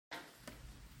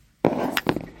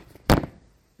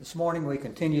This morning we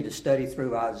continue to study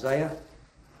through Isaiah.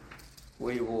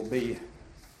 We will be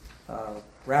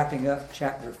wrapping up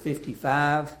chapter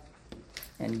 55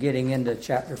 and getting into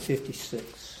chapter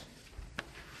 56.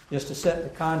 Just to set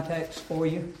the context for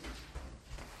you,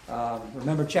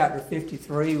 remember chapter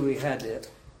 53, we had the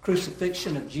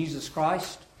crucifixion of Jesus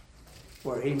Christ,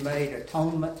 where he made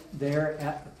atonement there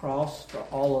at the cross for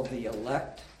all of the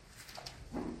elect.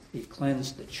 He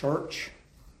cleansed the church.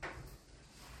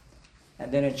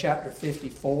 And then in chapter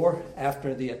 54,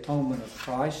 after the atonement of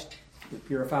Christ, who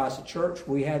purifies the church,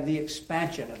 we have the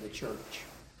expansion of the church.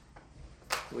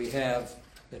 We have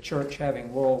the church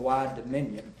having worldwide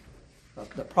dominion,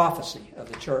 the prophecy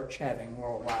of the church having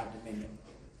worldwide dominion.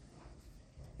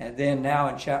 And then now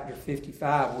in chapter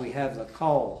 55, we have the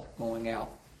call going out,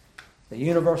 the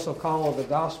universal call of the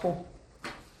gospel.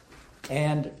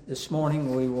 And this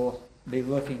morning we will be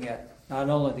looking at not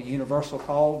only the universal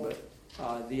call, but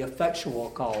the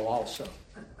effectual call also.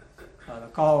 The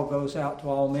call goes out to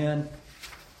all men,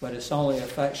 but it's only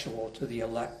effectual to the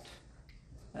elect.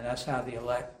 And that's how the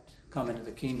elect come into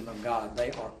the kingdom of God.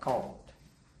 They are called.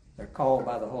 They're called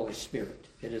by the Holy Spirit.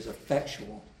 It is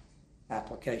effectual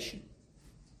application.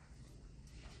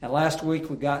 And last week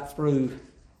we got through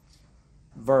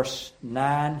verse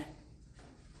 9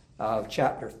 of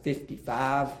chapter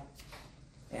 55.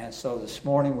 And so this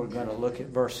morning we're going to look at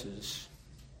verses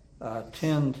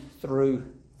 10 through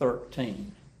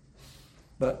 13.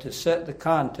 But to set the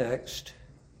context,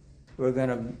 we're going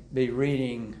to be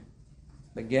reading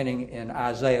beginning in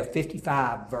Isaiah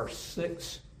 55, verse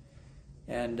 6.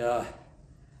 And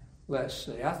let's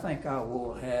see, I think I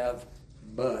will have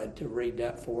Bud to read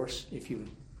that for us, if you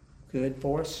could,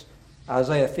 for us.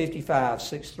 Isaiah 55,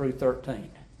 6 through 13.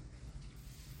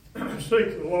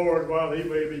 Seek the Lord while he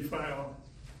may be found.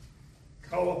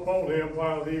 Call upon him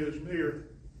while he is near.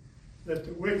 Let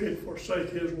the wicked forsake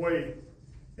his way,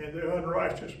 and the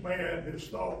unrighteous man his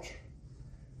thoughts.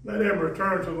 Let him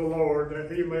return to the Lord,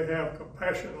 that he may have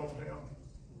compassion on him,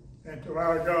 and to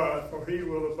our God, for he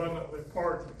will abundantly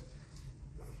pardon.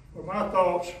 For my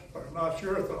thoughts are not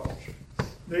your thoughts,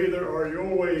 neither are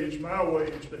your ways my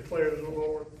ways, declares the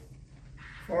Lord.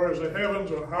 For as the heavens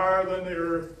are higher than the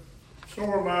earth, so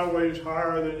are my ways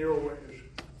higher than your ways,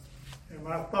 and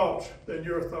my thoughts than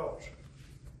your thoughts.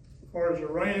 For as the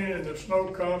rain and the snow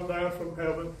come down from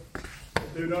heaven,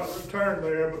 and do not return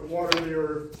there, but water the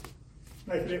earth,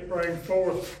 making it bring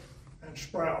forth and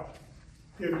sprout,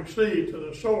 giving seed to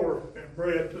the sower and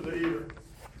bread to the eater.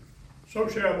 So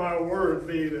shall my word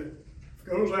be that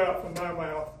goes out from my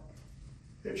mouth.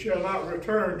 It shall not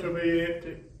return to me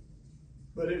empty,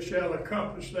 but it shall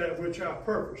accomplish that which I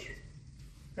purpose,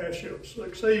 and shall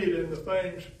succeed in the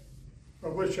things for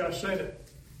which I sent it.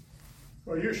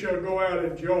 For you shall go out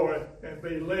in joy and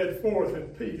be led forth in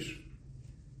peace.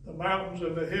 The mountains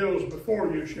and the hills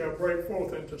before you shall break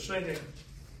forth into singing,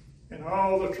 and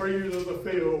all the trees of the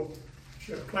field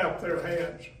shall clap their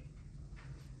hands.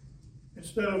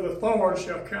 Instead of the thorn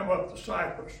shall come up the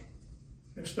cypress,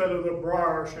 instead of the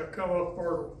briar shall come up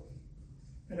myrtle,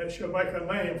 and it shall make a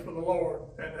name for the Lord,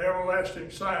 an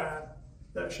everlasting sign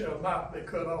that shall not be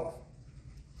cut off.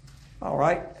 All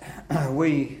right,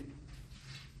 we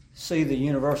see the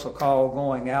universal call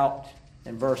going out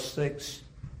in verse 6.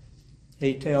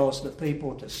 He tells the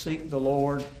people to seek the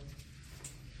Lord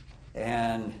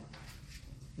and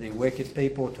the wicked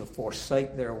people to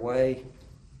forsake their way,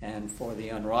 and for the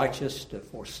unrighteous to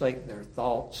forsake their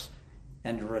thoughts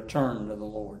and to return to the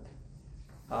Lord.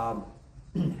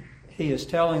 He is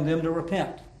telling them to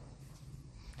repent,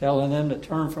 telling them to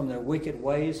turn from their wicked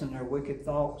ways and their wicked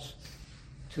thoughts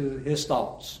to his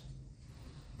thoughts.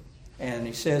 And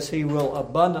he says he will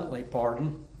abundantly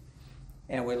pardon.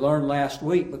 And we learned last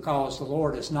week, because the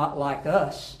Lord is not like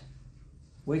us,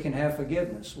 we can have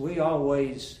forgiveness. We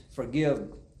always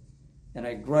forgive in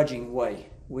a grudging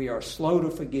way. We are slow to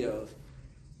forgive,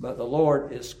 but the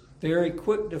Lord is very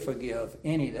quick to forgive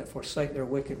any that forsake their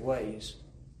wicked ways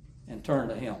and turn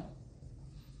to him.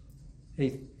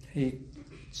 He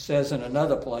says in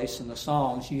another place in the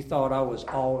Psalms, you thought I was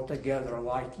altogether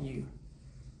like you.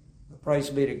 But praise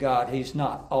be to God, he's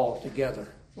not altogether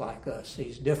like us.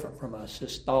 He's different from us.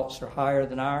 His thoughts are higher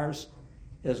than ours.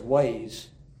 His ways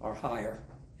are higher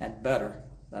and better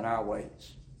than our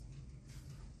ways.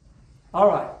 All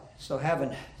right, so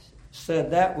having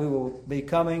said that, we will be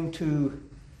coming to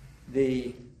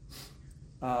the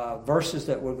verses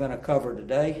that we're going to cover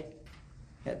today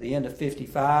at the end of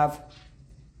 55.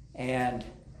 And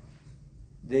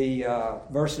the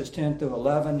verses 10 through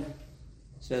 11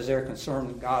 says they're concerned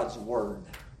with God's Word.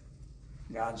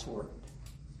 God's Word.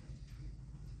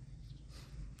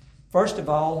 First of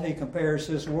all, he compares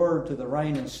his word to the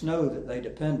rain and snow that they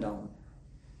depend on.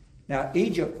 Now,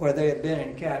 Egypt, where they had been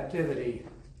in captivity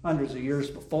hundreds of years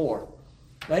before,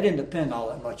 they didn't depend all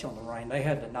that much on the rain. They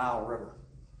had the Nile River.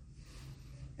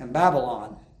 And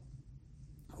Babylon,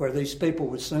 where these people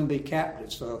would soon be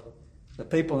captives. So the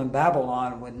people in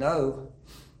Babylon would know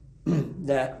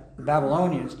that the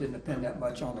Babylonians didn't depend that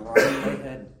much on the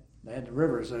rain. They had the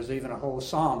rivers. There's even a whole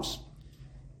Psalms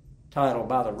titled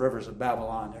By the Rivers of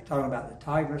Babylon. They're talking about the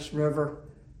Tigris River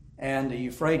and the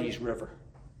Euphrates River.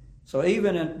 So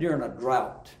even during a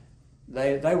drought,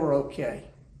 they were okay.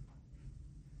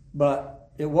 But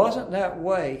it wasn't that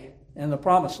way in the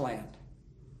Promised Land.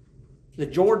 The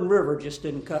Jordan River just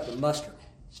didn't cut the mustard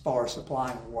as far as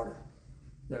supplying water.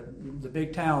 The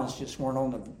big towns just weren't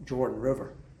on the Jordan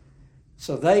River.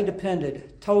 So they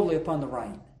depended totally upon the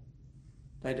rain.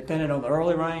 They depended on the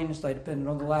early rains. They depended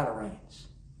on the latter rains.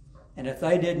 And if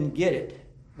they didn't get it,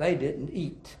 they didn't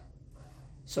eat.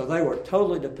 So they were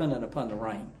totally dependent upon the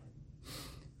rain.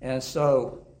 And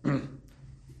so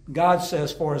God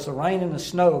says, for as the rain and the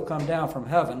snow come down from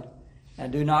heaven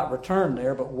and do not return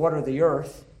there, but water the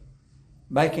earth,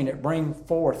 making it bring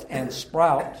forth and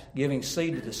sprout, giving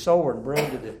seed to the sower and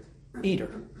bread to the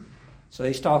eater. So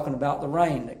he's talking about the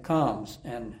rain that comes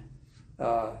and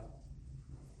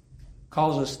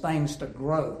causes things to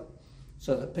grow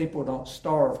so that people don't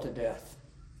starve to death.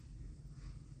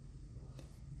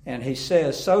 And he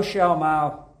says, so shall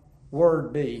my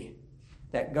word be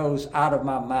that goes out of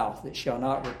my mouth. It shall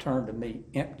not return to me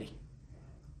empty,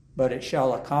 but it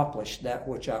shall accomplish that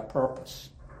which I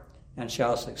purpose, and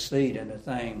shall succeed in the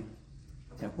thing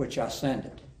in which I send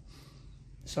it.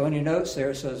 So in your notes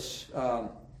there it says,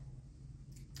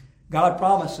 God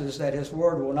promises that his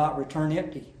word will not return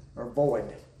empty or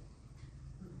void.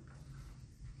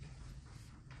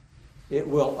 It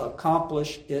will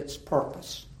accomplish its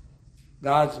purpose.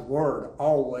 God's word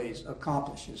always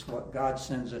accomplishes what God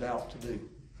sends it out to do.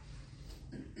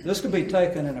 This could be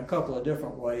taken in a couple of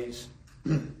different ways.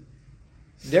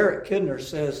 Derek Kidner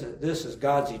says that this is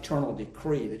God's eternal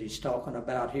decree that he's talking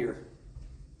about here.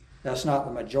 That's not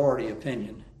the majority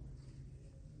opinion.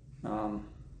 The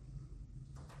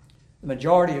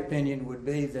majority opinion would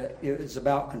be that it is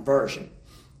about conversion,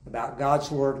 about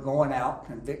God's word going out,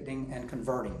 convicting and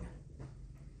converting.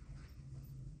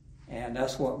 And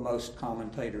that's what most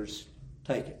commentators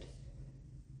take it.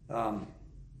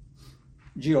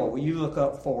 Jill, will you look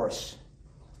up for us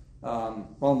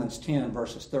Romans 10,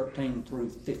 verses 13 through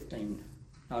 15.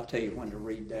 I'll tell you when to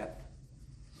read that.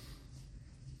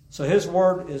 So his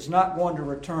word is not going to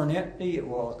return empty. It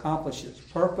will accomplish its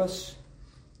purpose.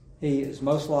 He is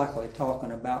most likely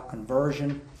talking about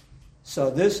conversion. So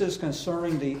this is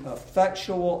concerning the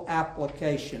effectual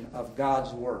application of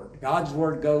God's word. God's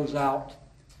word goes out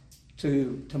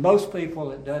to most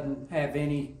people. It doesn't have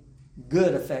any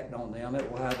good effect on them.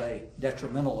 It will have a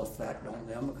detrimental effect on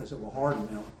them because it will harden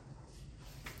them.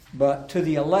 But to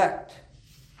the elect,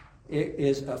 it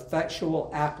is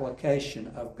effectual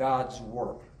application of God's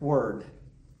word.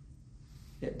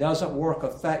 It doesn't work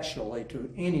effectually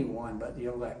to anyone but the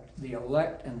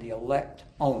elect and the elect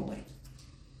only.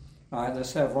 All right,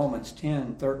 let's have Romans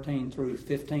 10, 13 through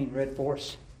 15 read for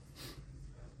us.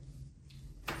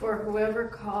 For whoever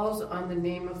calls on the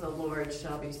name of the Lord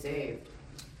shall be saved.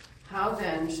 How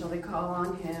then shall they call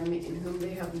on him in whom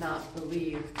they have not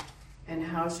believed? And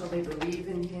how shall they believe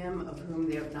in him of whom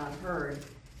they have not heard?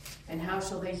 And how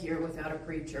shall they hear without a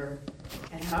preacher?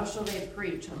 And how shall they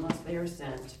preach unless they are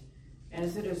sent? And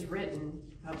as it is written,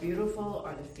 how beautiful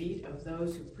are the feet of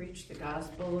those who preach the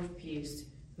gospel of peace,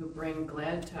 who bring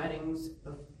glad tidings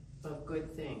of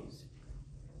good things.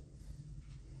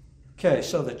 Okay,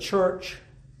 so the church,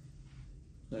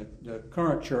 the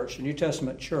current church, the New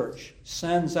Testament church,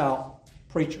 sends out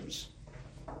preachers.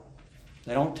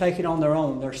 They don't take it on their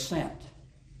own, they're sent.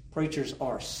 Preachers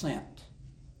are sent.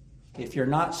 If you're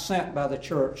not sent by the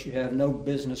church, you have no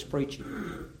business preaching.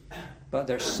 But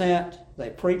they're sent, they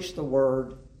preach the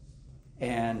word,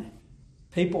 and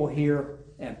people hear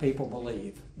and people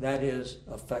believe. That is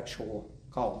effectual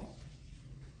calling.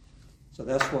 So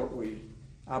that's what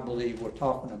I believe we're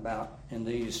talking about in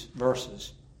these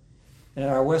verses. In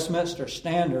our Westminster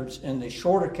Standards, in the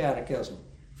Shorter Catechism,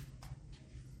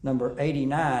 number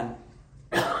 89,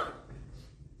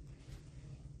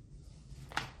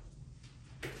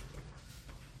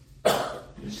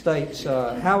 states,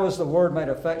 how is the word made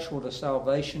effectual to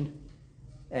salvation?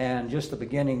 And just the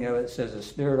beginning of it says, the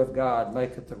Spirit of God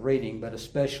maketh the reading, but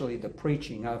especially the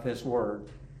preaching of his word,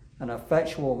 an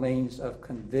effectual means of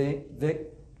convicting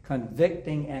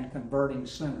and converting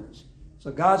sinners.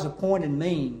 So God's appointed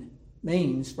means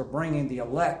means for bringing the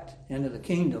elect into the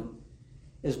kingdom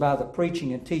is by the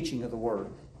preaching and teaching of the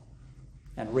Word.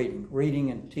 And reading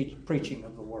and preaching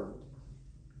of the Word.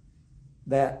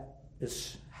 That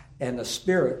is, and the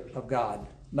Spirit of God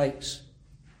makes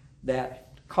that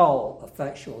call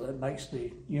effectual. That makes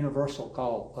the universal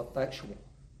call effectual.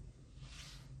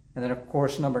 And then, of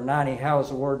course, number 90, how is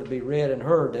the Word to be read and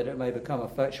heard that it may become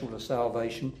effectual to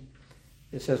salvation?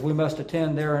 It says, we must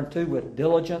attend thereunto with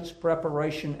diligence,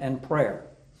 preparation, and prayer.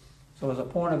 So as a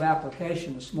point of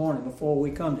application this morning, before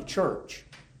we come to church,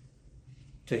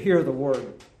 to hear the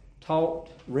Word taught,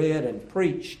 read, and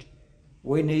preached,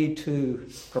 we need to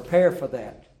prepare for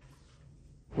that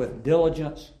with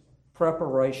diligence,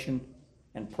 preparation,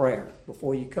 and prayer.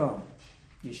 Before you come,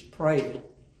 you should pray that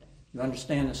you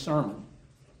understand the sermon,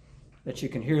 that you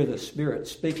can hear the Spirit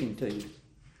speaking to you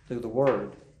through the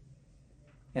Word.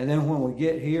 And then when we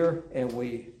get here and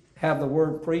we have the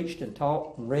Word preached and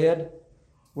taught and read,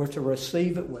 we're to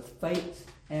receive it with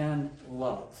faith and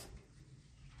love.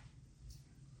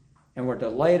 And we're to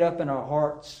lay it up in our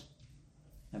hearts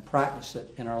and practice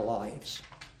it in our lives.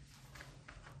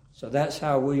 So that's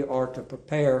how we are to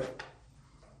prepare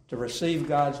to receive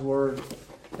God's Word.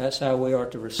 That's how we are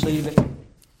to receive it.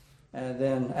 And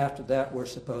then after that, we're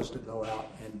supposed to go out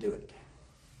and do it.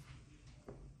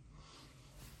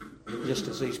 Just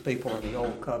as these people in the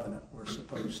Old Covenant were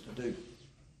supposed to do.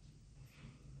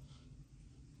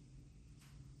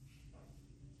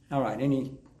 All right,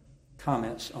 any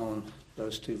comments on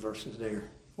those two verses there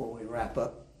before we wrap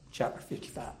up chapter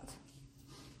 55?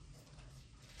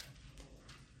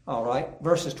 All right,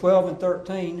 verses 12 and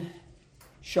 13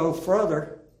 show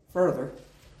further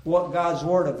what God's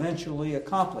Word eventually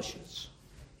accomplishes.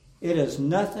 It is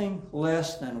nothing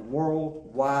less than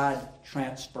worldwide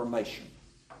transformation.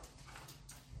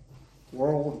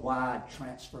 Worldwide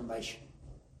transformation.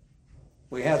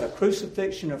 We have the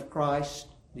crucifixion of Christ,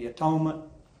 the atonement.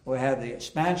 We have the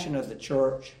expansion of the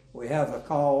church. We have the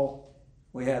call.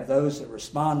 We have those that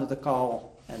respond to the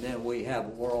call. And then we have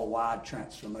worldwide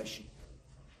transformation.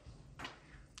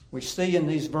 We see in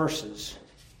these verses,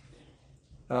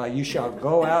 you shall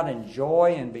go out in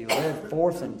joy and be led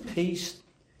forth in peace.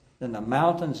 Then the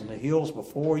mountains and the hills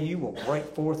before you will break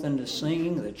forth into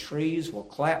singing. The trees will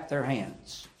clap their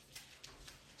hands.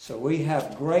 So we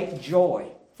have great joy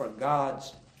for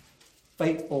God's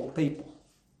faithful people.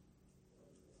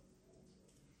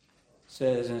 It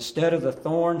says, instead of the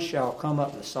thorn shall come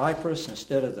up the cypress,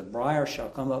 instead of the briar shall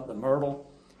come up the myrtle,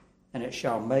 and it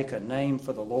shall make a name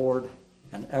for the Lord,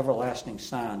 an everlasting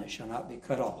sign that shall not be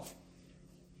cut off.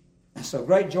 And so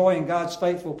great joy in God's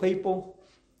faithful people,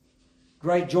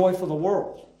 great joy for the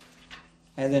world,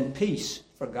 and then peace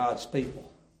for God's people.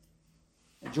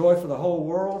 And joy for the whole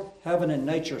world, heaven and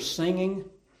nature singing,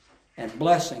 and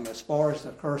blessing as far as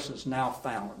the curse is now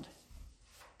found.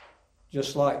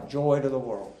 Just like joy to the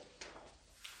world.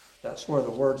 That's where the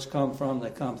words come from.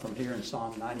 They come from here in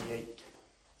Psalm 98.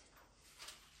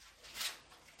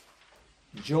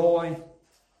 Joy,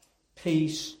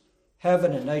 peace,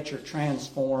 heaven and nature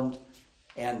transformed,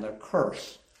 and the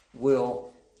curse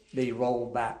will be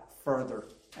rolled back further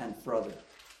and further.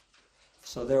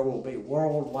 So there will be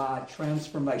worldwide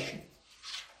transformation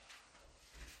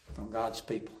from God's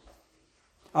people.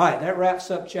 All right, that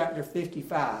wraps up chapter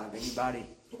 55. Anybody?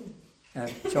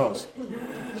 Charles.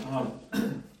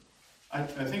 I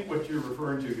think what you're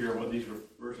referring to here, what these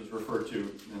verses refer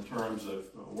to in terms of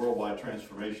worldwide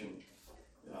transformation,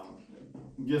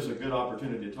 gives a good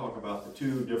opportunity to talk about the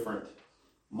two different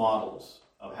models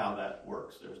of how that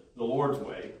works. There's the Lord's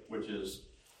way, which is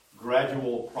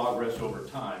gradual progress over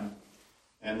time,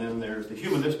 and then there's the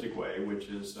humanistic way, which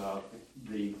is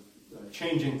the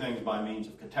changing things by means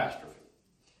of catastrophe.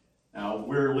 Now,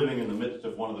 we're living in the midst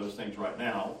of one of those things right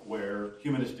now, where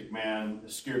humanistic man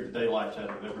has scared the daylights out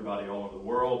of everybody all over the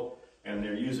world, and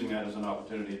they're using that as an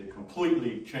opportunity to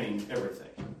completely change everything.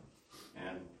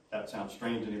 And that sounds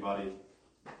strange to anybody.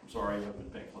 I'm sorry, I haven't been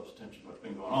paying close attention to what's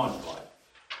been going on in life.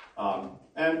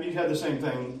 And you had the same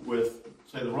thing with,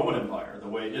 say, the Roman Empire, the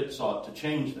way it sought to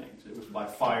change things. It was by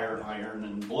fire, iron,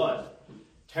 and blood,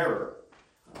 terror,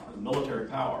 military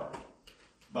power.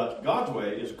 But God's way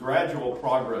is gradual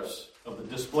progress of the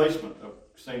displacement of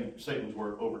Satan's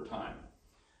work over time.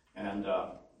 And,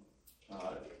 I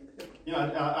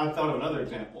thought of another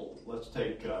example. Let's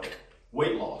take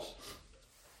weight loss.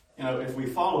 If we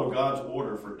follow God's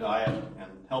order for diet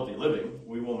and healthy living,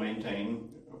 we will maintain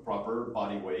a proper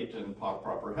body weight and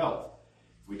proper health.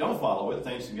 If we don't follow it,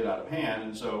 things can get out of hand.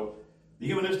 And so the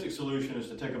humanistic solution is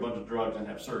to take a bunch of drugs and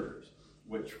have surgeries,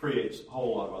 which creates a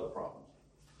whole lot of other problems.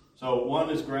 So one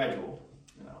is gradual,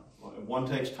 One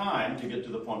takes time to get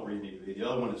to the point where you need to be. The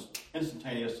other one is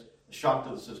instantaneous, a shock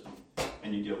to the system,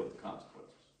 and you deal with the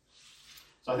consequences.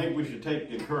 So I think we should take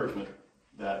encouragement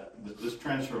that this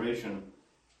transformation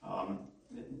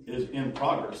is in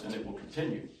progress and it will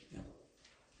continue.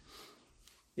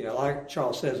 Yeah, like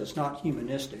Charles says, it's not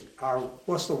humanistic.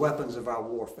 What's the weapons of our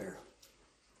warfare?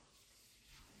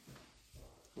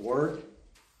 The Word,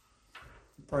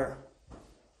 prayer.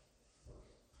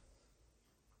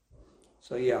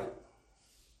 So yeah,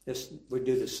 we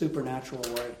do the supernatural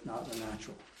way, not the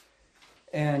natural.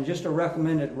 And just a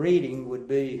recommended reading would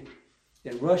be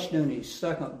in Rushdoony's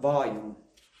second volume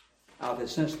of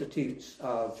his Institutes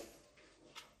of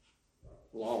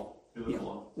Law.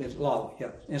 It's law,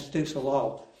 yeah. Institutes of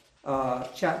Law.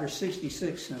 Chapter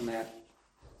 66 in that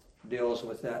deals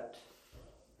with that.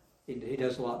 He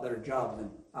does a lot better job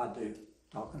than I do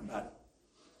talking about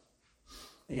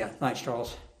it. Yeah, thanks,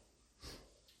 Charles.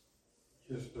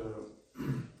 Just a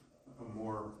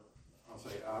more, I'll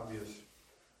say, obvious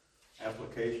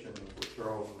application of what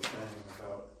Charles was saying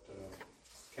about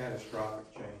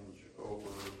catastrophic change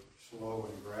over slow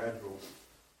and gradual.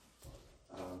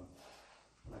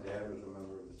 My dad was a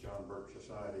member of the John Burke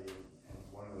Society, and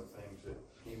one of the things that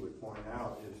he would point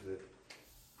out is that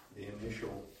the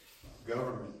initial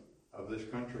government of this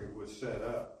country was set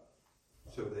up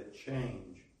so that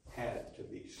change had to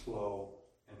be slow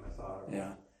and methodical.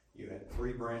 Yeah. You had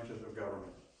 3 branches of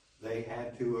government. They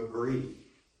had to agree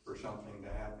for something to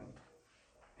happen.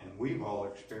 And we've all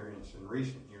experienced in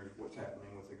recent years what's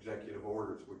happening with executive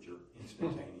orders, which are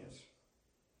instantaneous.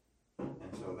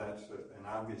 And so that's an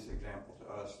obvious example to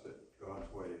us that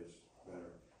God's way is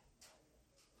better.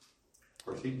 Of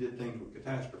course, he did things with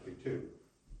catastrophe too.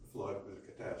 The flood was a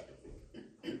catastrophe.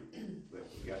 But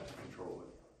he got to control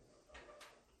it.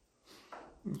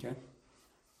 Okay.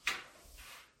 So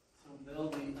Bill,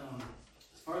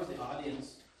 as far as the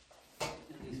audience in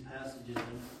these passages,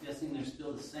 I'm guessing they're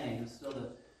still the same. It's still the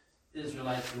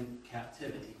Israelites in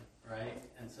captivity, right?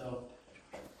 And so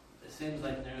it seems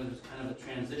like there's kind of a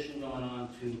transition going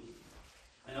on to,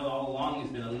 I know all along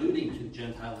he's been alluding to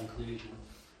Gentile inclusion.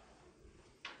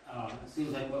 It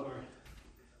seems like what we're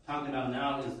talking about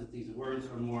now is that these words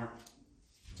are more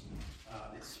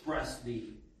express the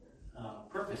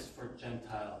purpose for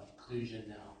Gentile inclusion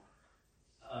now.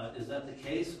 Is that the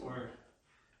case, or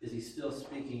is he still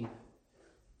speaking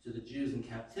to the Jews in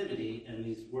captivity, and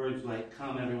these words like,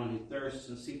 come everyone who thirsts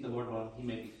and seek the Lord while he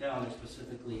may be found, are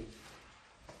specifically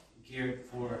geared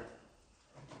for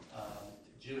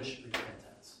Jewish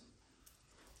repentance?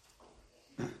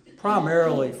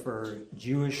 Primarily for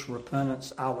Jewish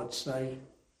repentance, I would say.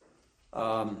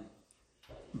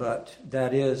 But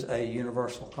that is a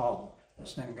universal call.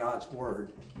 It's in God's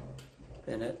Word.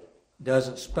 And it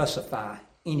doesn't specify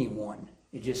anyone.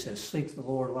 It just says, seek the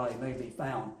Lord while he may be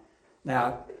found.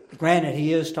 Now, granted,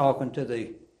 he is talking to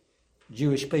the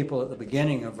Jewish people at the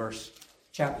beginning of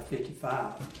chapter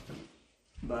 55.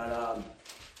 But,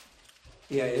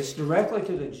 yeah, it's directly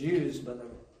to the Jews, but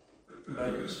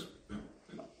it's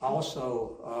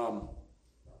also...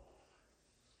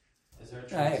 Is there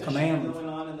a transition going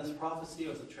on in this prophecy,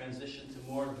 or is it a transition to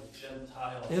more of a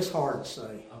Gentile? It's hard to say.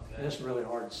 Okay. It's really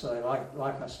hard to say.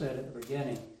 Like I said at the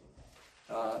beginning,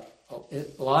 a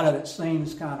lot of it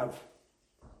seems kind of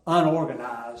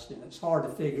unorganized, and it's hard to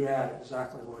figure out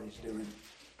exactly what he's doing.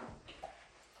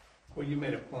 Well, you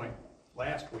made a point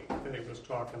last week that he was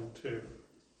talking to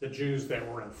the Jews that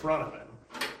were in front of him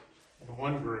in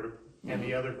one group, and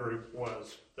the other group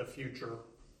was the future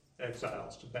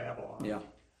exiles to Babylon. Yeah.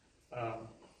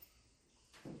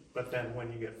 But then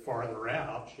when you get farther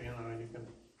out, you can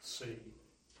see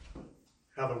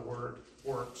how the word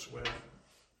works with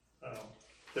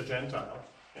the Gentiles.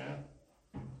 Yeah.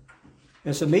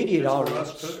 His immediate It's for audience.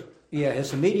 us too. Yeah,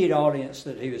 his immediate audience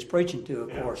that he was preaching to,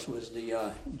 of course, was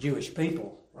the Jewish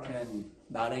people in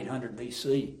about 800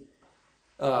 BC.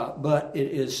 But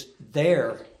it is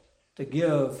there to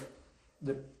give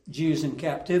the Jews in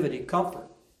captivity comfort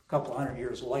a couple of hundred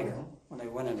years later when they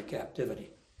went into captivity.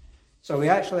 So we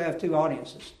actually have 2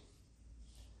 audiences.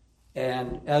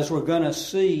 And as we're going to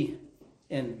see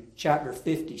in chapter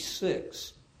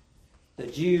 56, the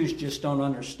Jews just don't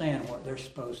understand what they're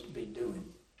supposed to be doing.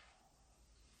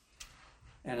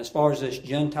 And as far as this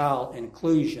Gentile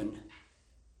inclusion,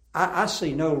 I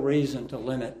see no reason to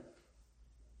limit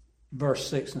verse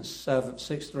 6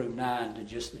 through 9 to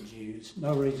just the Jews.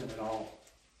 No reason at all.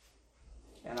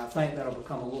 And I think that'll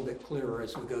become a little bit clearer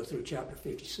as we go through chapter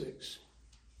 56.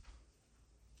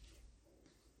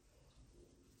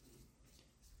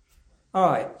 All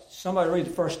right, somebody read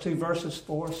the first 2 verses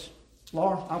for us.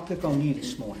 Laura, I'll pick on you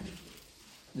this morning.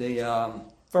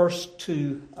 verse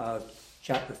 2 of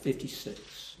chapter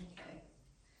 56. Okay.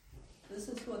 This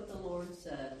is what the Lord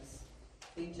says.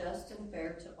 Be just and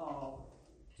fair to all.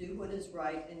 Do what is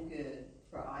right and good,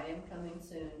 for I am coming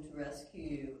soon to rescue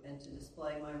you and to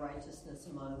display my righteousness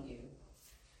among you.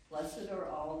 Blessed are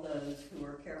all those who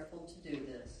are careful to do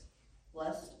this.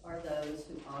 Blessed are those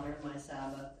who honor my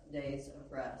Sabbath days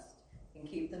of rest and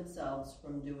keep themselves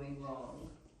from doing wrong.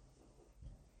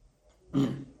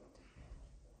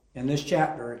 In this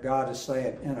chapter, God is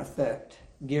saying, in effect,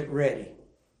 get ready,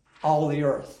 all the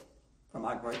earth, for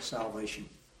my great salvation.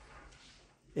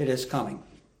 It is coming.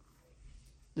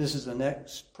 This is the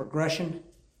next progression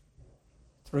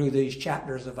through these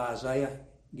chapters of Isaiah.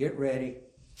 Get ready,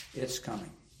 it's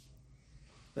coming.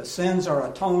 The sins are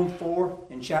atoned for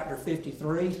in chapter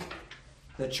 53.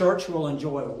 The church will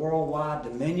enjoy worldwide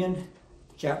dominion,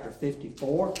 chapter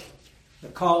 54. The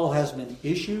call has been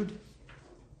issued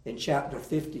in chapter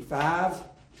 55.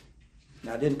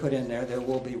 Now, I didn't put in there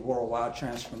will be worldwide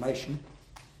transformation.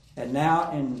 And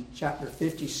now in chapter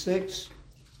 56,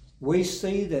 we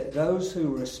see that those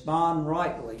who respond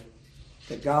rightly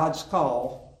to God's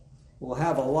call will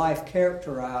have a life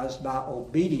characterized by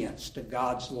obedience to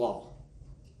God's law.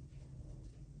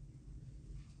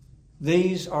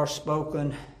 These are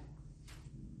spoken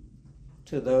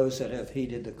to those that have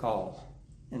heeded the call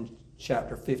in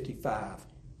chapter 55.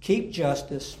 Keep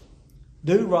justice,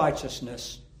 do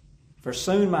righteousness, for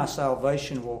soon my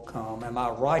salvation will come and my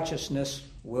righteousness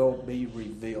will be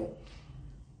revealed.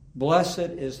 Blessed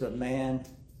is the man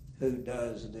who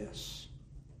does this.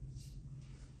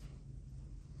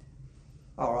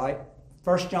 All right,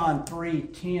 1 John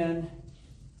 3:10.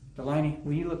 Delaney,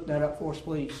 will you look that up for us,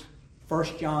 please?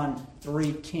 1 John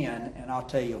 3:10, and I'll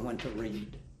tell you when to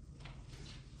read.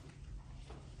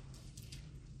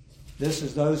 This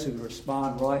is those who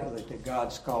respond rightly to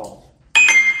God's call.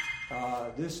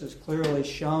 This is clearly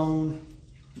shown,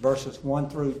 verses 1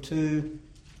 through 2.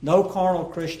 No carnal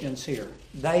Christians here.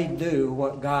 They do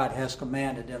what God has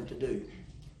commanded them to do.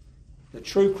 The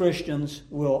true Christians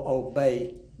will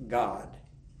obey God.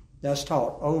 That's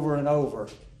taught over and over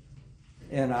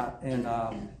in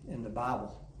the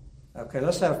Bible. Okay,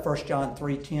 let's have 1 John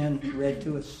 3:10 read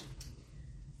to us.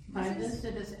 By this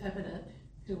it is evident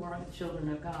who are the children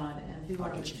of God and who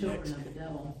are the children of the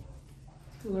devil.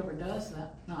 Whoever does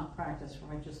not practice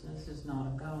righteousness is not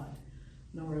of God,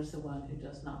 nor is the one who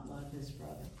does not love his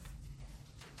brother.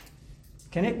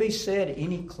 Can it be said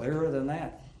any clearer than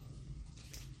that?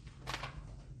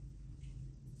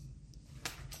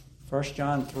 1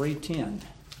 John 3:10.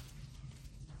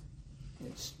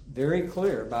 It's very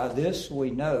clear. By this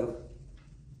we know,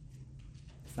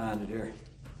 find it here.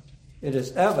 It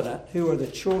is evident who are the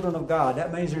children of God.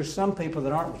 That means there's some people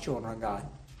that aren't the children of God.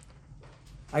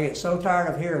 I get so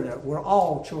tired of hearing that we're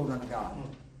all children of God.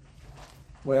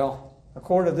 Well,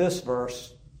 according to this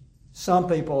verse, some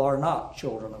people are not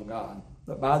children of God.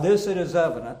 But by this it is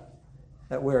evident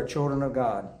that we are children of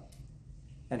God.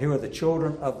 And who are the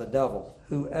children of the devil?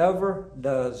 Whoever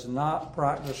does not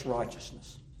practice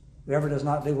righteousness, whoever does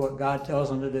not do what God tells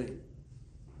them to do,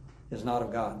 is not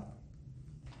of God.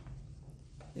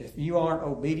 If you aren't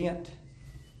obedient,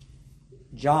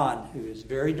 John, who is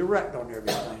very direct on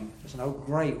everything, there's no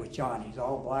gray with John, he's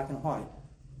all black and white.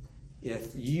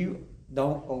 If you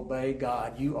don't obey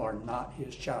God, you are not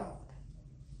his child.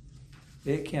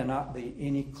 It cannot be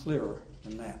any clearer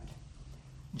than that.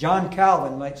 John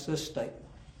Calvin makes this statement.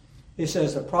 He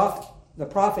says, the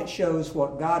prophet shows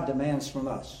what God demands from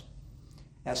us.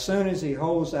 As soon as he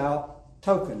holds out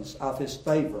tokens of his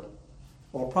favor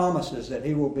or promises that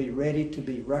he will be ready to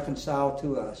be reconciled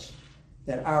to us,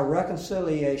 that our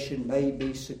reconciliation may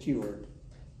be secured,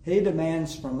 he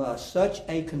demands from us such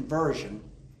a conversion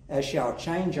as shall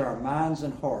change our minds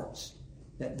and hearts,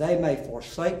 that they may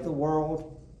forsake the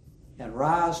world and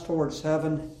rise towards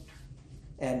heaven.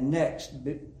 And next,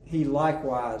 he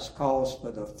likewise calls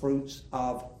for the fruits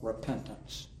of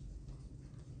repentance.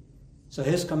 So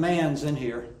his commands in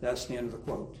here, that's the end of the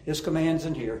quote. His commands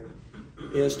in here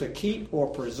is to keep or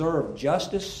preserve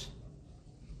justice,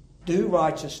 do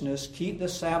righteousness, keep the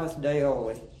Sabbath day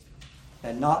holy,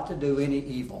 and not to do any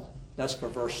evil. That's for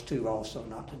verse 2 also,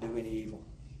 not to do any evil.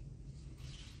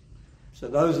 So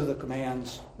those are the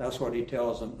commands. That's what he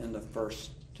tells them in the first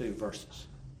 2 verses.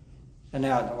 And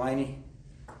now, Delaney,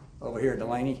 over here,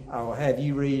 Delaney, I will have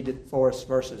you read for us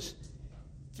verses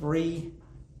 3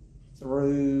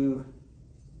 through,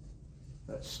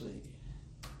 let's see,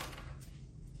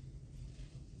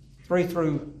 3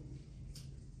 through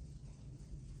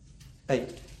 8.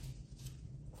 Isaiah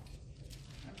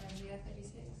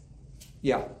 56.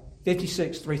 Yeah,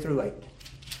 56, 3 through 8.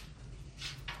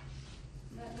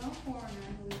 But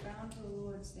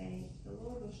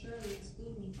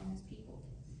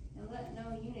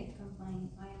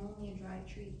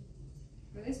tree.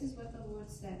 For this is what the Lord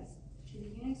says, to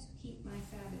the eunuchs who keep my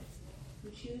Sabbaths, who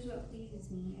choose what pleases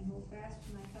me, and hold fast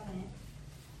to my covenant,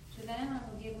 to them I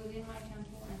will give within my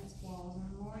temple and its walls a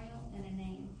memorial and a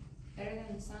name, better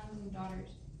than the sons and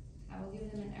daughters. I will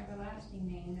give them an everlasting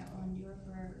name that will endure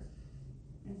forever.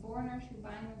 And foreigners who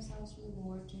bind themselves to the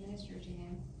Lord to minister to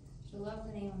him, to love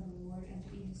the name of the Lord, and to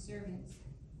be his servants,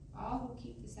 all who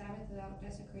keep the Sabbath without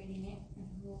desecrating it, and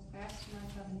who hold fast to my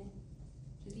covenant,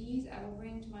 to these I will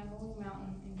bring to my holy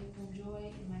mountain and give them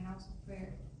joy in my house of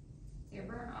prayer. Their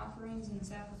burnt offerings and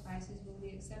sacrifices will be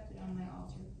accepted on my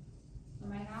altar, for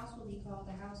my house will be called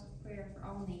a house of prayer for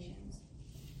all nations.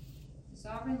 The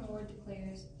sovereign Lord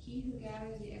declares, he who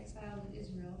gathers the exiles of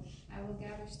Israel, I will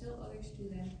gather still others to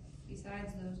them,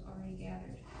 besides those already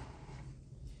gathered.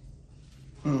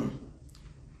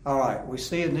 All right, we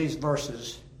see in these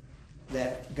verses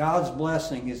that God's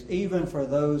blessing is even for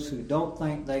those who don't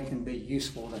think they can be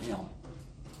useful to him.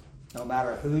 No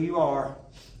matter who you are,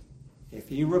 if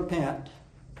you repent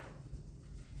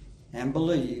and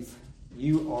believe,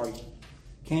 you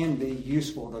can be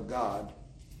useful to God.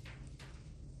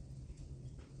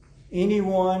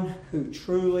 Anyone who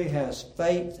truly has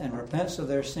faith and repents of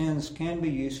their sins can be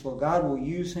useful. God will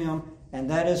use him, and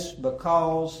that is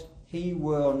because he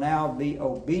will now be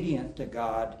obedient to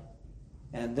God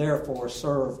and therefore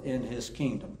serve in his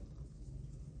kingdom,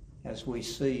 as we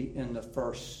see in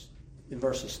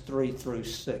verses 3 through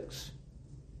 6.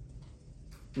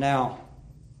 Now,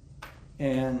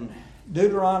 in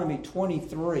Deuteronomy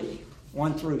 23,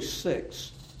 1 through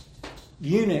 6,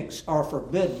 eunuchs are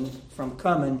forbidden from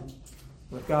coming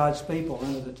with God's people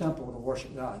into the temple to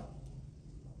worship God.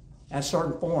 And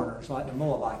certain foreigners, like the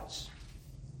Moabites,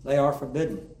 they are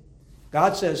forbidden.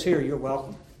 God says here, you're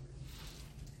welcome.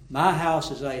 My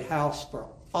house is a house for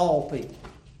all people.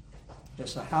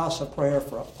 It's a house of prayer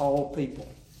for all people.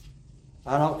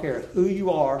 I don't care who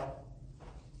you are,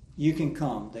 you can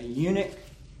come. The eunuch,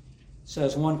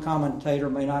 says one commentator,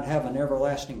 may not have an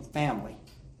everlasting family,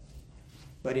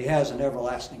 but he has an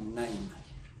everlasting name.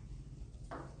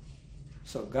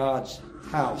 So God's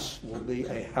house will be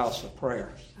a house of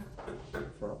prayer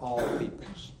for all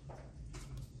peoples.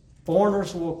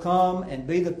 Foreigners will come and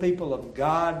be the people of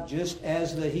God just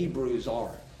as the Hebrews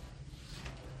are,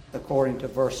 according to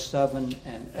verse 7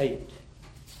 and 8.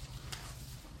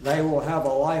 They will have a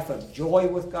life of joy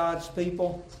with God's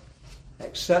people,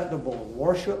 acceptable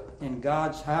worship in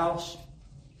God's house,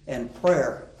 and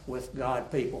prayer with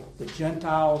God's people. The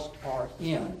Gentiles are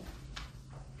in.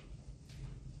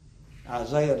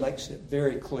 Isaiah makes it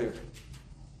very clear.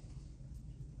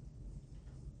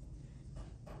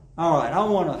 All right, I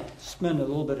want to spend a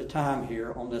little bit of time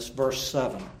here on this verse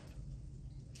 7.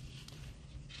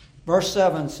 Verse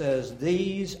 7 says,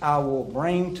 these I will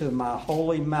bring to my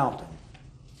holy mountain.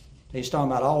 He's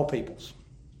talking about all peoples.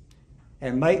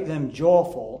 And make them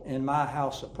joyful in my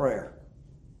house of prayer.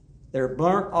 Their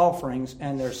burnt offerings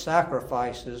and their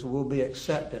sacrifices will be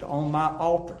accepted on my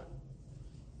altar.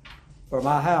 For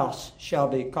my house shall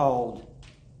be called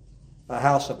a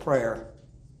house of prayer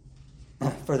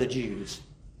for the Jews.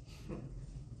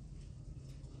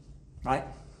 Right?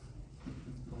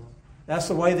 That's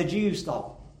the way the Jews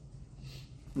thought.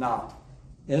 No.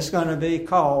 It's going to be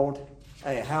called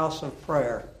a house of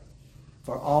prayer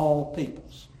for all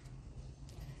peoples.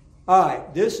 All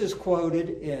right, this is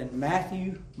quoted in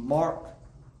Matthew, Mark,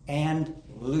 and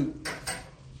Luke.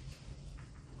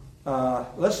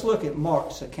 Let's look at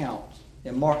Mark's account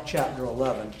in Mark chapter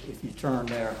 11, if you turn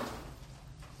there.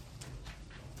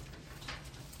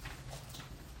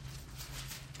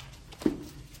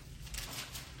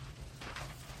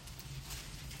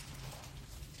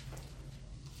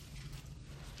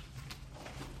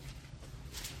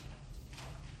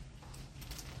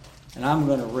 And I'm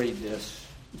going to read this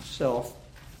myself,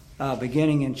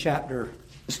 beginning in chapter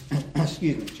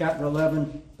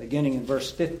 11, beginning in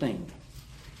verse 15.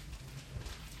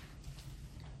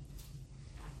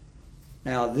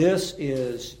 Now, this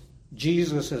is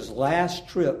Jesus' last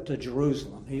trip to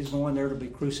Jerusalem. He's going there to be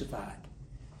crucified.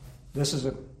 This is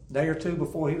a day or two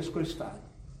before he was crucified.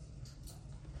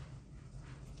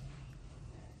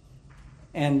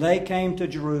 And they came to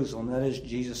Jerusalem. That is,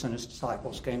 Jesus and his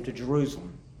disciples came to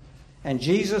Jerusalem. And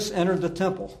Jesus entered the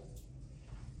temple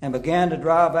and began to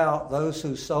drive out those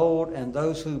who sold and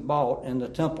those who bought in the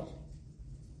temple.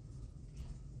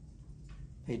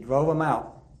 He drove them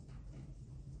out.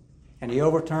 And he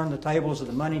overturned the tables of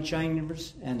the money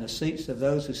changers and the seats of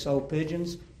those who sold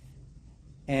pigeons.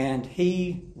 And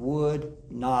he would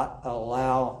not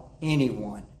allow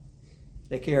anyone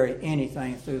to carry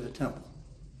anything through the temple.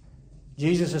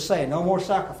 Jesus is saying, no more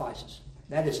sacrifices.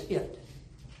 That is it.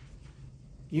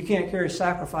 You can't carry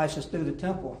sacrifices through the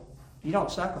temple. You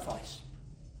don't sacrifice.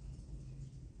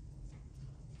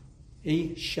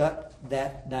 He shut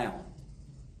that down.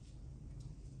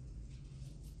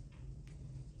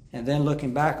 And then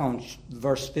looking back on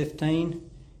verse 15,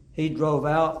 he drove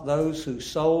out those who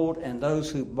sold and those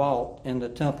who bought in the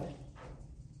temple.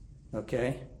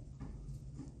 Okay?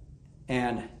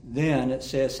 And then it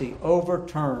says he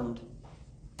overturned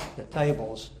the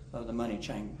tables of the money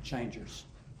changers.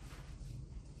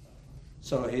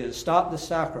 So he had stopped the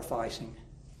sacrificing.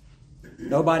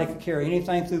 Nobody could carry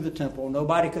anything through the temple.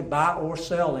 Nobody could buy or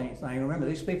sell anything. Remember,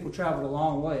 these people traveled a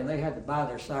long way and they had to buy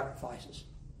their sacrifices.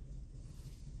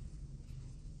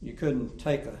 You couldn't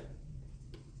take a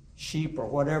sheep or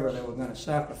whatever they were going to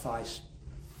sacrifice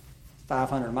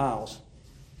 500 miles.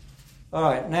 All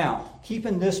right, now,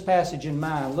 keeping this passage in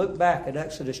mind, look back at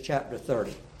Exodus chapter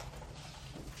 30.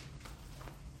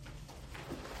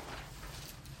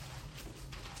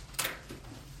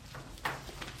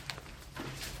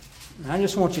 And I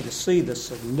just want you to see the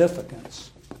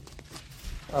significance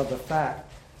of the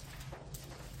fact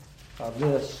of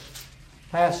this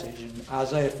passage in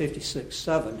Isaiah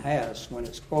 56:7 has when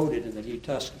it's quoted in the New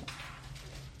Testament.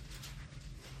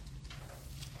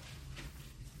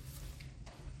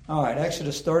 All right,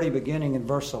 Exodus 30, beginning in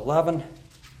verse 11.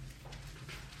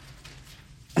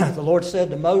 The Lord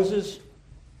said to Moses,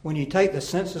 "When you take the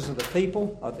census of the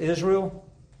people of Israel,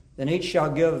 then each shall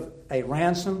give a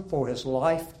ransom for his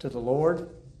life to the Lord.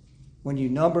 When you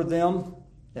number them,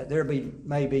 that there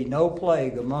may be no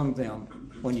plague among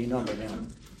them when you number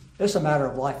them." It's a matter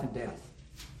of life and death.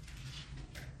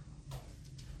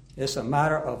 It's a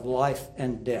matter of life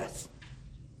and death.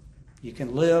 You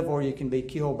can live or you can be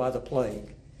killed by the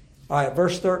plague. All right,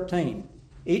 verse 13.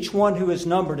 Each one who is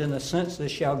numbered in the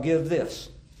census shall give this,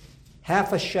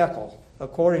 half a shekel,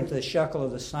 according to the shekel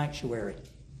of the sanctuary.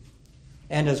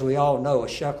 And as we all know, a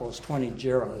shekel is 20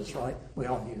 gerahs, right? We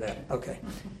all knew that. Okay.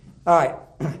 All right,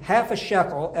 half a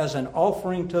shekel as an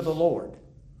offering to the Lord.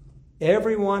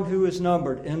 Everyone who is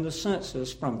numbered in the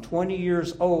census from 20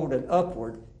 years old and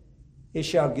upward, he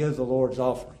shall give the Lord's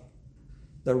offering.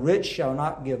 The rich shall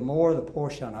not give more, the poor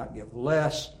shall not give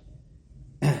less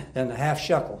than the half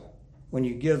shekel when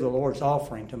you give the Lord's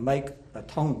offering to make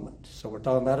atonement. So we're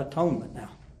talking about atonement now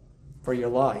for your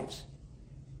lives.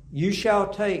 You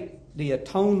shall take the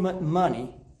atonement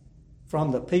money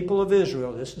from the people of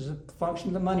Israel. This is a function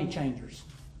of the money changers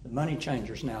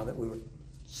now that we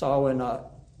saw in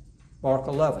Mark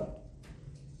 11.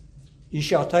 You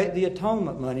shall take the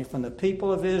atonement money from the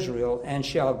people of Israel and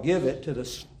shall give it to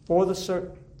for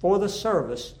the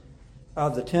service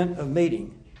of the tent of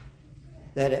meeting,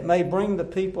 that it may bring the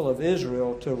people of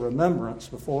Israel to remembrance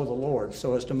before the Lord,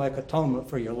 so as to make atonement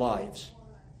for your lives.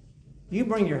 You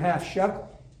bring your half shekel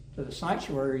to the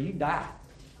sanctuary, you die.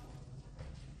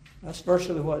 That's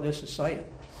virtually what this is saying.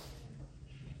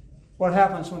 What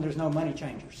happens when there's no money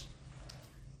changers?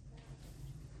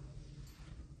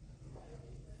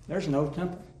 There's no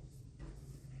temple.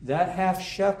 That half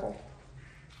shekel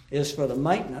is for the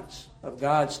maintenance of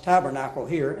God's tabernacle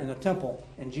here in the temple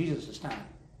in Jesus' time.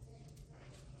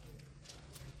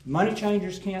 Money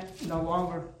changers can no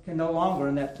longer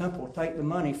in that temple take the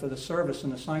money for the service in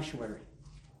the sanctuary.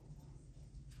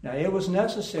 Now, it was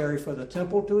necessary for the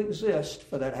temple to exist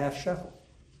for that half shekel.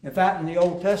 In fact, in the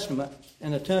Old Testament,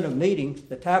 in the tent of meeting,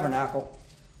 the tabernacle,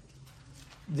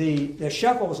 the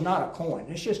shekel was not a coin.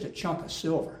 It's just a chunk of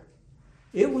silver.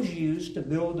 It was used to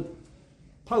build the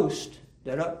post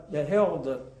that upheld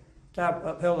the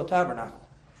tabernacle.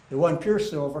 It wasn't pure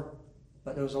silver,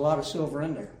 but there was a lot of silver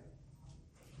in there.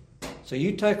 So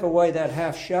you take away that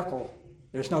half shekel,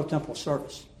 there's no temple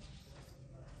service.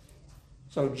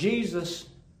 So Jesus,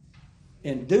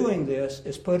 in doing this,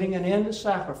 is putting an end to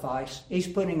sacrifice. He's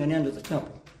putting an end to the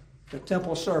temple. The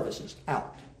temple service is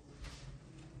out.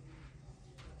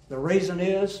 The reason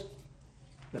is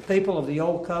the people of the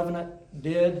Old Covenant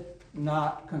did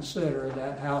not consider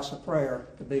that house of prayer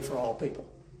to be for all people.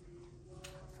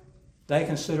 They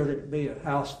considered it to be a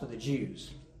house for the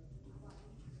Jews.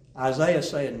 Isaiah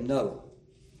said, no,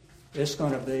 it's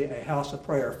going to be a house of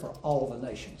prayer for all the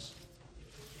nations.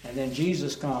 And then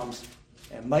Jesus comes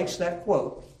and makes that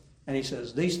quote, and he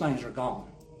says, these things are gone.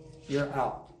 You're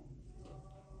out.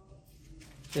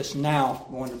 It's now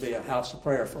going to be a house of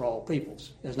prayer for all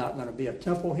peoples. There's not going to be a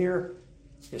temple here.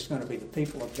 It's going to be the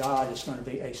people of God. It's going to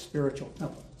be a spiritual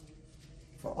temple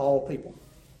for all people.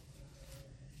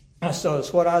 So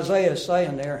it's what Isaiah is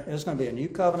saying there. It's going to be a new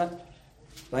covenant.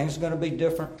 Things are going to be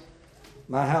different.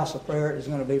 My house of prayer is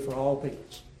going to be for all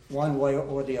peoples, one way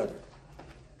or the other.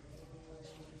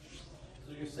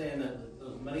 So you're saying that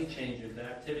those money changers, the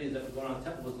activities that were going on in the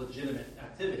temple was legitimate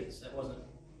activities. That wasn't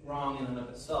wrong in and of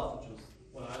itself, which was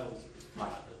what I always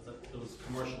thought. It was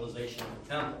commercialization of the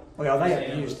temple. Well, they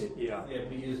Saying abused it, yeah. They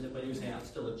abused it, but he was saying it's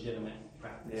still legitimate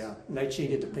practice. Yeah, and they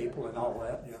cheated the people and all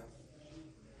that, yeah.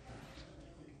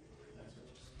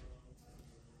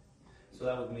 So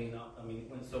that would mean,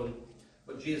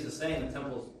 what Jesus is saying, the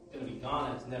temple's going to be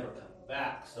gone and it's never coming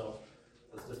back. So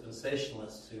those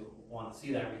dispensationalists who want to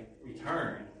see that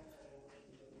return,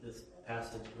 this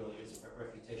passage really is a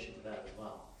refutation to that as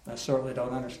well. They certainly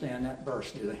don't understand that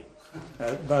verse, do they?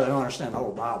 But they don't understand the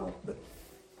whole Bible, but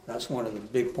that's one of the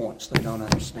big points they don't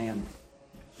understand.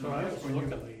 So I was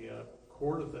looking at the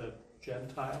court of the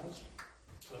Gentiles.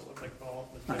 Is that what they call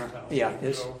it? The Gentiles. Yeah,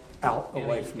 it's out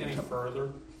away any, from the any temple.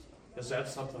 further. Is that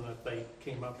something that they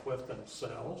came up with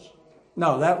themselves?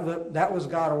 No, that was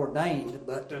God ordained,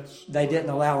 but they didn't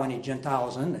allow any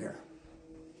Gentiles in there.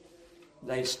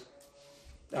 They,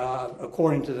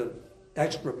 according to the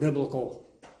extra biblical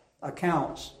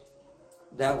accounts,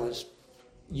 that was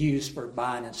used for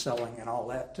buying and selling and all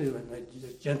that too, and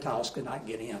the Gentiles could not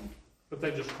get in. But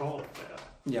they just call it that.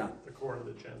 Yeah. The court of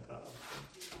the Gentiles,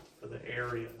 for the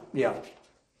area. Yeah.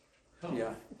 Huh.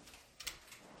 Yeah.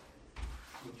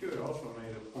 But you had also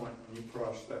made a point when you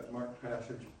crossed that Mark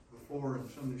passage before in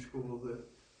Sunday school that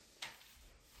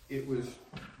it was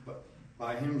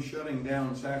by him shutting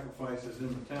down sacrifices in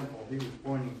the temple, he was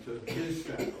pointing to his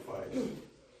sacrifice,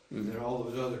 that all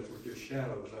those others were just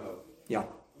shadows of. Yeah.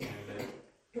 And that,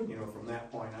 from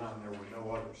that point on, there were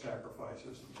no other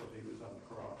sacrifices until he was on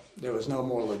the cross. There was no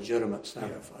more legitimate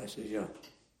sacrifices, yeah.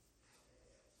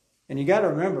 And you got to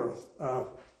remember,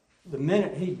 the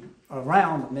minute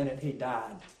he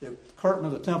died, the curtain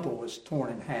of the temple was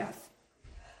torn in half.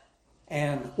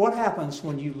 And what happens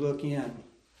when you look in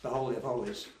the Holy of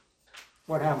Holies?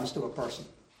 What happens to a person?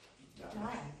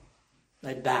 Die.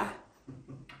 They die.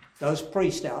 Those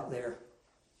priests out there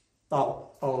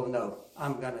thought, oh no,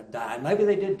 I'm going to die. Maybe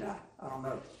they did die. I don't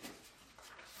know.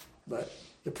 But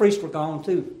the priests were gone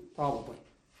too, probably.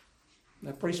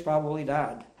 The priests probably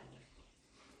died.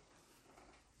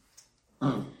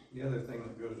 The other thing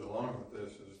that goes along with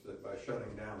this is that by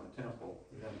shutting down the temple,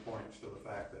 it then points to the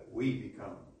fact that we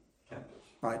become temples.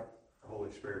 Right. The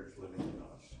Holy Spirit is living in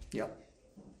us. Yep.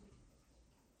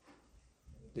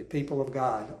 The people of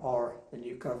God are the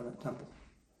new covenant temple.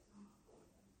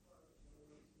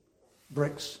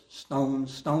 Bricks,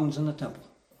 stones in the temple.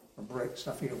 Or bricks,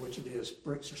 I forget which it is.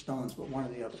 Bricks or stones, but one or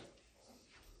the other.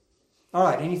 All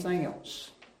right, anything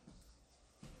else?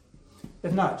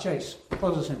 If not, Chase,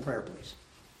 close us in prayer, please.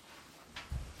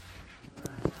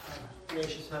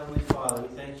 Gracious Heavenly Father, we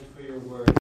thank you for your word.